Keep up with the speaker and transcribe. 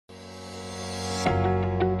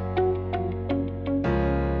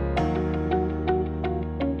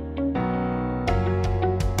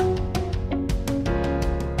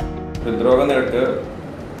ഹൃദ്രോഗ നിരക്ക്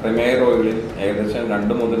പ്രമേഹ രോഗികളിൽ ഏകദേശം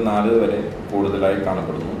 2 മുതൽ 4 വരെ കൂടുതലായി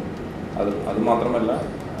കാണപ്പെടുന്നു. അതുമാത്രമല്ല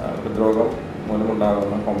ഹൃദ്രോഗം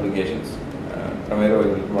മൂലമുണ്ടാകുന്ന കോംപ്ലിക്കേഷൻസ് പ്രമേഹ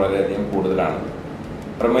രോഗികളിൽ വളരെയധികം കൂടുതലാണ്.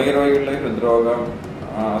 പ്രമേഹ രോഗികളിലെ ഹൃദ്രോഗം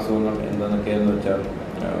അസുഖങ്ങൾ എന്തൊക്കെയെന്ന് വെച്ചാൽ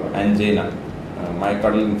ആൻജൈന,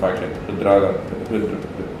 മയോകാർഡിയൽ ഇൻഫാക്ഷൻ,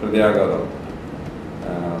 ഹൃദയാഘാതം,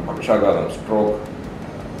 പക്ഷാഘാതം, സ്ട്രോക്ക്,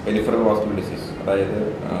 പെരിഫറൽ വാസ്കുലർ ഡിസീസ്, അതായത്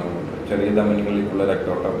ചെറിയ ധമനികളിലേക്കുള്ള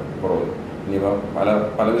രക്തോട്ടം കുറവ് എന്നിവ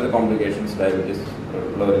പലവിധ കോംപ്ലിക്കേഷൻസ് ഡയബറ്റീസ്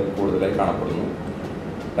ഉള്ളവരിൽ കൂടുതലായി കാണപ്പെടുന്നു.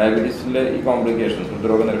 ഡയബറ്റീസിലെ ഈ കോംപ്ലിക്കേഷൻ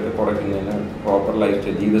ഹൃദ്രോഗ നിരക്ക് കുറയ്ക്കുന്നതിന് പ്രോപ്പർ ലൈഫ്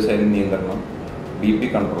സ്റ്റൈൽ, ജീവിതശൈലി നിയന്ത്രണം, BP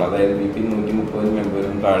കൺട്രോൾ, അതായത് BP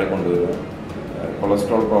 130 താഴെ കൊണ്ടുവരിക,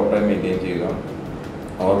 കൊളസ്ട്രോൾ പ്രോപ്പറായി മെയിൻറ്റെയിൻ ചെയ്യുക,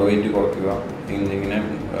 ഓവർ വെയിറ്റ് കുറയ്ക്കുക എന്നിങ്ങനെ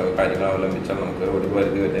കാര്യങ്ങൾ അവലംബിച്ചാൽ നമുക്ക് ഒരു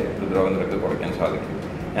പരിധി വരെ ഹൃദ്രോഗ നിരക്ക് കുറയ്ക്കാൻ സാധിക്കും.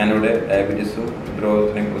 ഞാനിവിടെ ഡയബറ്റീസും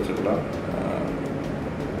ഹൃദ്രോഗത്തിനെ കുറിച്ചുള്ള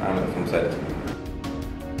ആണ് സംസാരിച്ചത്.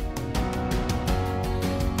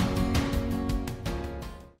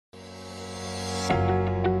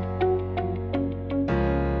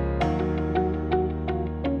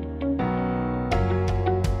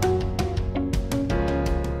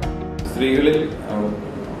 സ്ത്രീകളിൽ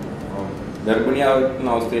ഗർഭിണിയാവുന്ന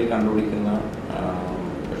അവസ്ഥയിൽ കണ്ടുപിടിക്കുന്ന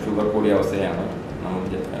ഷുഗർ കൂടിയ അവസ്ഥയാണ് നമ്മൾ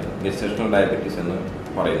ഗെസ്റ്റേഷണൽ ഡയബറ്റീസ് എന്ന്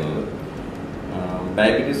പറയുന്നത്.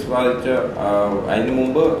 ഡയബറ്റീസ് ബാധിച്ച അതിന്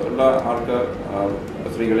മുമ്പ് ഉള്ള ആൾക്ക്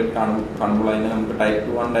സ്ത്രീകളിൽ കാണുമ്പോൾ അതിന് നമുക്ക്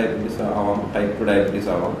ടൈപ്പ് 1 ഡയബറ്റീസ് ആവാം, ടൈപ്പ് 2 ഡയബറ്റീസ്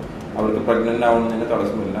ആവാം. അവർക്ക് പ്രഗ്നൻ്റ് ആവുന്നതിന്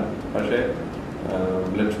തടസ്സമില്ല. പക്ഷേ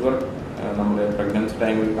ബ്ലഡ് ഷുഗർ നമ്മുടെ പ്രഗ്നൻസി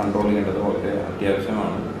ടൈമിൽ കൺട്രോൾ ചെയ്യേണ്ടത് വളരെ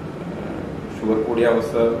അത്യാവശ്യമാണ്. ഷുഗർ കൂടിയ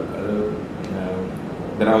അവസ്ഥ അത്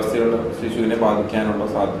ഉദരാവസ്ഥയുള്ള ശിശുവിനെ ബാധിക്കാനുള്ള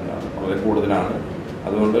സാധ്യത വളരെ കൂടുതലാണ്.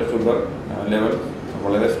 അതുകൊണ്ട് ഷുഗർ ലെവൽ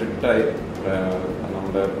വളരെ സ്ട്രിക്റ്റായി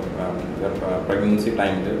നമ്മുടെ പ്രഗ്നൻസി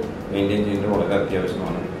ടൈമിൽ മെയിൻറ്റെയിൻ ചെയ്യുന്നത് വളരെ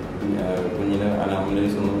അത്യാവശ്യമാണ്. കുഞ്ഞിന്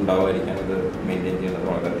അനോമലീസ് ഒന്നും ഉണ്ടാവാതിരിക്കാൻ ഇത് മെയിൻറ്റെയിൻ ചെയ്യുന്നത്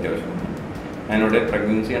വളരെ അത്യാവശ്യമാണ്. ഞാനിവിടെ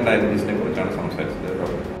പ്രഗ്നൻസി ആൻഡ് ഡയബറ്റീസിനെ കുറിച്ചാണ് സംസാരിച്ചത്.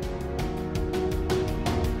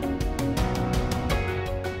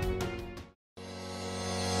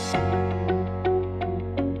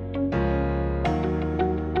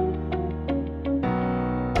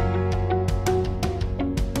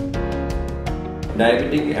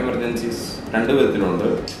 Diabetic emergencies 2 വിധത്തിലുണ്ട്.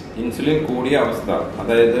 ഇൻസുലിൻ കൂടിയ അവസ്ഥ,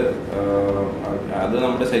 അതായത് അത്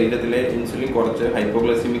നമ്മുടെ ശരീരത്തിലെ ഇൻസുലിൻ കുറച്ച്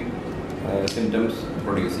ഹൈപ്പോഗ്ലൈസിമിക് സിംറ്റംസ്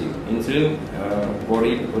പ്രൊഡ്യൂസ് ചെയ്യും. ഇൻസുലിൻ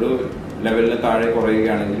ബോഡിയിൽ ഒരു ലെവലിന് താഴെ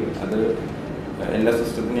കുറയുകയാണെങ്കിൽ അത് എല്ലാ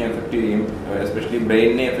സിസ്റ്റത്തിനെയും എഫക്റ്റ് ചെയ്യും, എസ്പെഷ്യലി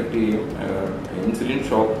ബ്രെയിനിനെ എഫക്റ്റ് ചെയ്യും. ഇൻസുലിൻ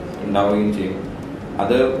ഷോക്ക് ഉണ്ടാവുകയും ചെയ്യും.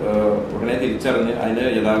 അത് ഉടനെ തിരിച്ചറിഞ്ഞ് അതിന്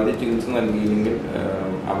യഥാർത്ഥ ചികിത്സ നൽകിയില്ലെങ്കിൽ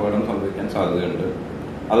അപകടം സംഭവിക്കാൻ സാധ്യതയുണ്ട്.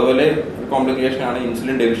 അതുപോലെ കോംപ്ലിക്കേഷനാണ്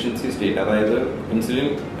ഇൻസുലിൻ ഡെഫിഷ്യൻസി സ്റ്റേറ്റ്, അതായത് ഇൻസുലിൻ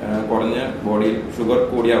കുറഞ്ഞ് ബോഡിയിൽ ഷുഗർ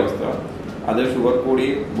കൂടിയ അവസ്ഥ. അത് ഷുഗർ കൂടി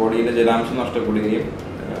ബോഡിയിലെ ജലാംശം നഷ്ടപ്പെടുകയും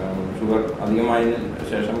ഷുഗർ അധികമായതിനു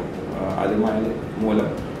ശേഷം അധികമായത് മൂലം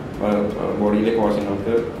ബോഡിയിലെ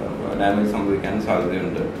കോശങ്ങൾക്ക് ഡാമേജ് സംഭവിക്കാൻ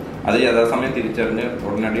സാധ്യതയുണ്ട്. അത് യഥാസമയം തിരിച്ചറിഞ്ഞ്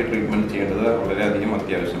ഉടനടി ട്രീറ്റ്മെൻറ്റ് ചെയ്യേണ്ടത് വളരെയധികം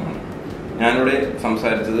അത്യാവശ്യമാണ്. ഞാനിവിടെ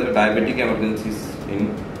സംസാരിച്ചത് ഡയബറ്റിക് എമർജൻസീസ്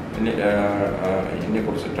ഇതിനെ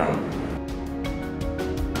കുറിച്ചിട്ടാണ്.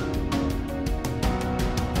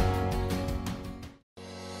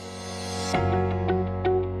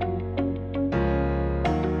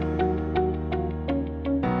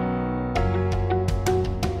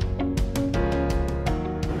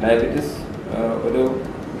 ഡയബറ്റീസ് ഒരു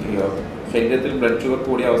ശരീരത്തിൽ ബ്ലഡ് ഷുഗർ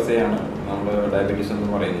കൂടിയ അവസ്ഥയാണ് നമ്മൾ ഡയബറ്റീസ് എന്ന്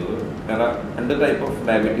പറയുന്നത്. വേറെ 2 ടൈപ്പ് ഓഫ്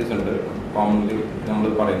ഡയബറ്റീസ് ഉണ്ട് കോമൺലി നമ്മൾ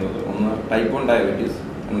പറയുന്നത്. ഒന്ന് ടൈപ്പ് 1 ഡയബറ്റീസ്,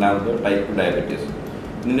 രണ്ടാമത് ടൈപ്പ് 2 ഡയബറ്റീസ്.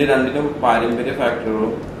 ഇതിൻ്റെ രണ്ടിനും പാരമ്പര്യ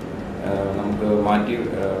ഫാക്ടറുകളും നമുക്ക് മാറ്റി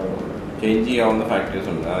ചേഞ്ച് ചെയ്യാവുന്ന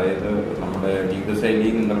ഫാക്ടേഴ്സ് ഉണ്ട്. അതായത് നമ്മുടെ ജീവിതശൈലി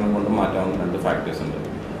നിയന്ത്രണം കൊണ്ട് മാറ്റാവുന്ന 2 ഫാക്ടേഴ്സ് ഉണ്ട്.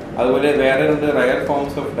 അതുപോലെ വേറെ 2 റയർ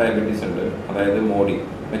ഫോംസ് ഓഫ് ഡയബറ്റീസ് ഉണ്ട്. അതായത് Modi,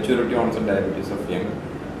 maturity onset diabetes of young,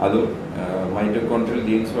 അതും മൈറ്റോകോൺഡ്രിയൽ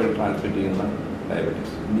ജീൻസ് വഴി ട്രാൻസ്മിറ്റ് ചെയ്യുന്ന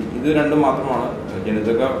ഡയബറ്റീസ്. ഇത് 2 മാത്രമാണ്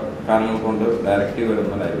ജനിതക കാരണങ്ങൾ കൊണ്ട് ഡയറക്റ്റ്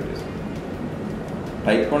വരുന്ന ഡയബറ്റീസ്.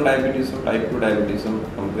 ടൈപ്പ് 1 ഡയബറ്റീസും ടൈപ്പ് 2 ഡയബറ്റീസും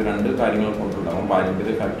നമുക്ക് 2 കാര്യങ്ങൾ കൊണ്ടുണ്ടാകും.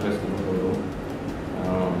 പാരമ്പര്യ ഫാക്ടേഴ്സ് കൊണ്ടും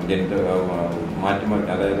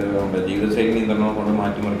മാറ്റിമറിക്കാം, അതായത് നമ്മുടെ ജീവിതശൈലി നിയന്ത്രണം കൊണ്ട്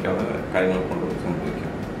മാറ്റിമറിക്കാവുന്ന കാര്യങ്ങൾ കൊണ്ട്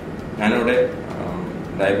സംഭവിക്കാം. ഞാനിവിടെ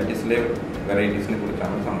ഡയബറ്റീസിലെ വെറൈറ്റീസിനെ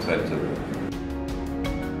കുറിച്ചാണ് സംസാരിച്ചത്.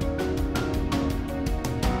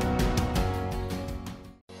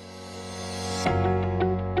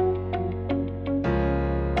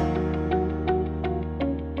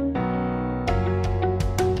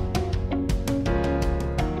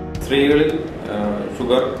 സ്ത്രീകളിൽ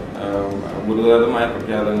ഷുഗർ ഗുരുതരമായ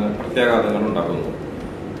പ്രത്യാഘാതങ്ങൾ ഉണ്ടാകുന്നു.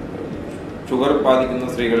 ഷുഗർ ബാധിക്കുന്ന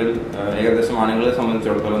സ്ത്രീകളിൽ ഏകദേശം ആണുങ്ങളെ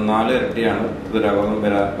സംബന്ധിച്ചിടത്തോളം 4 ഇരട്ടിയാണ് ഹൃദയാഘാതം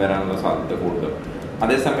വരാനുള്ള സാധ്യത കൂടുതൽ.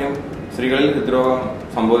 അതേസമയം സ്ത്രീകളിൽ ഹൃദ്രോഗം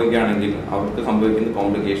സംഭവിക്കുകയാണെങ്കിൽ അവർക്ക് സംഭവിക്കുന്ന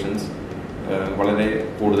കോംപ്ലിക്കേഷൻസ് വളരെ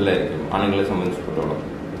കൂടുതലായിരിക്കും ആണുങ്ങളെ സംബന്ധിച്ചിടത്തോളം.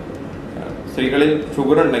 സ്ത്രീകളിൽ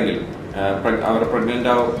ഷുഗർ ഉണ്ടെങ്കിൽ അവർ പ്രഗ്നന്റ്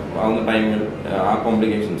ആവുന്ന ടൈമിൽ ആ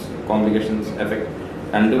കോംപ്ലിക്കേഷൻസ് എഫക്ട്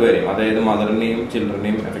രണ്ടുപേരെയും, അതായത് മദറിനെയും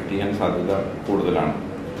ചിൽഡ്രനെയും എഫക്ട് ചെയ്യാൻ സാധ്യത കൂടുതലാണ്.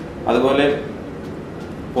 അതുപോലെ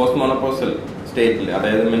പോസ്റ്റ് മോണോപോസൽ സ്റ്റേറ്റിൽ,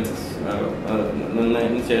 അതായത് മെൻസസ്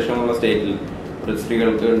നിന്നതിന് ശേഷമുള്ള സ്റ്റേറ്റിൽ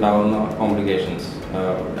സ്ത്രീകൾക്ക് ഉണ്ടാകുന്ന കോംപ്ലിക്കേഷൻസ്,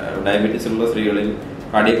 ഡയബറ്റീസ് ഉള്ള സ്ത്രീകളിൽ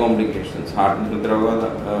കാർഡിയോ കോംപ്ലിക്കേഷൻസ്, ഹാർട്ടിന് ഹൃദ്രോഗ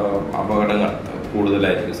അപകടങ്ങൾ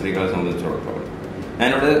കൂടുതലായിരിക്കും സ്ത്രീകളെ സംബന്ധിച്ചിടത്തോളം.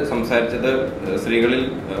 ഞാനിവിടെ സംസാരിച്ചത് സ്ത്രീകളിൽ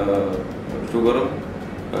ഷുഗറും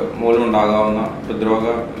മൂലമുണ്ടാകാവുന്ന ഹൃദ്രോഗ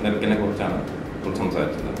നിരക്കിനെ കുറിച്ചാണ്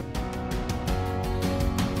സംസാരിച്ചത്.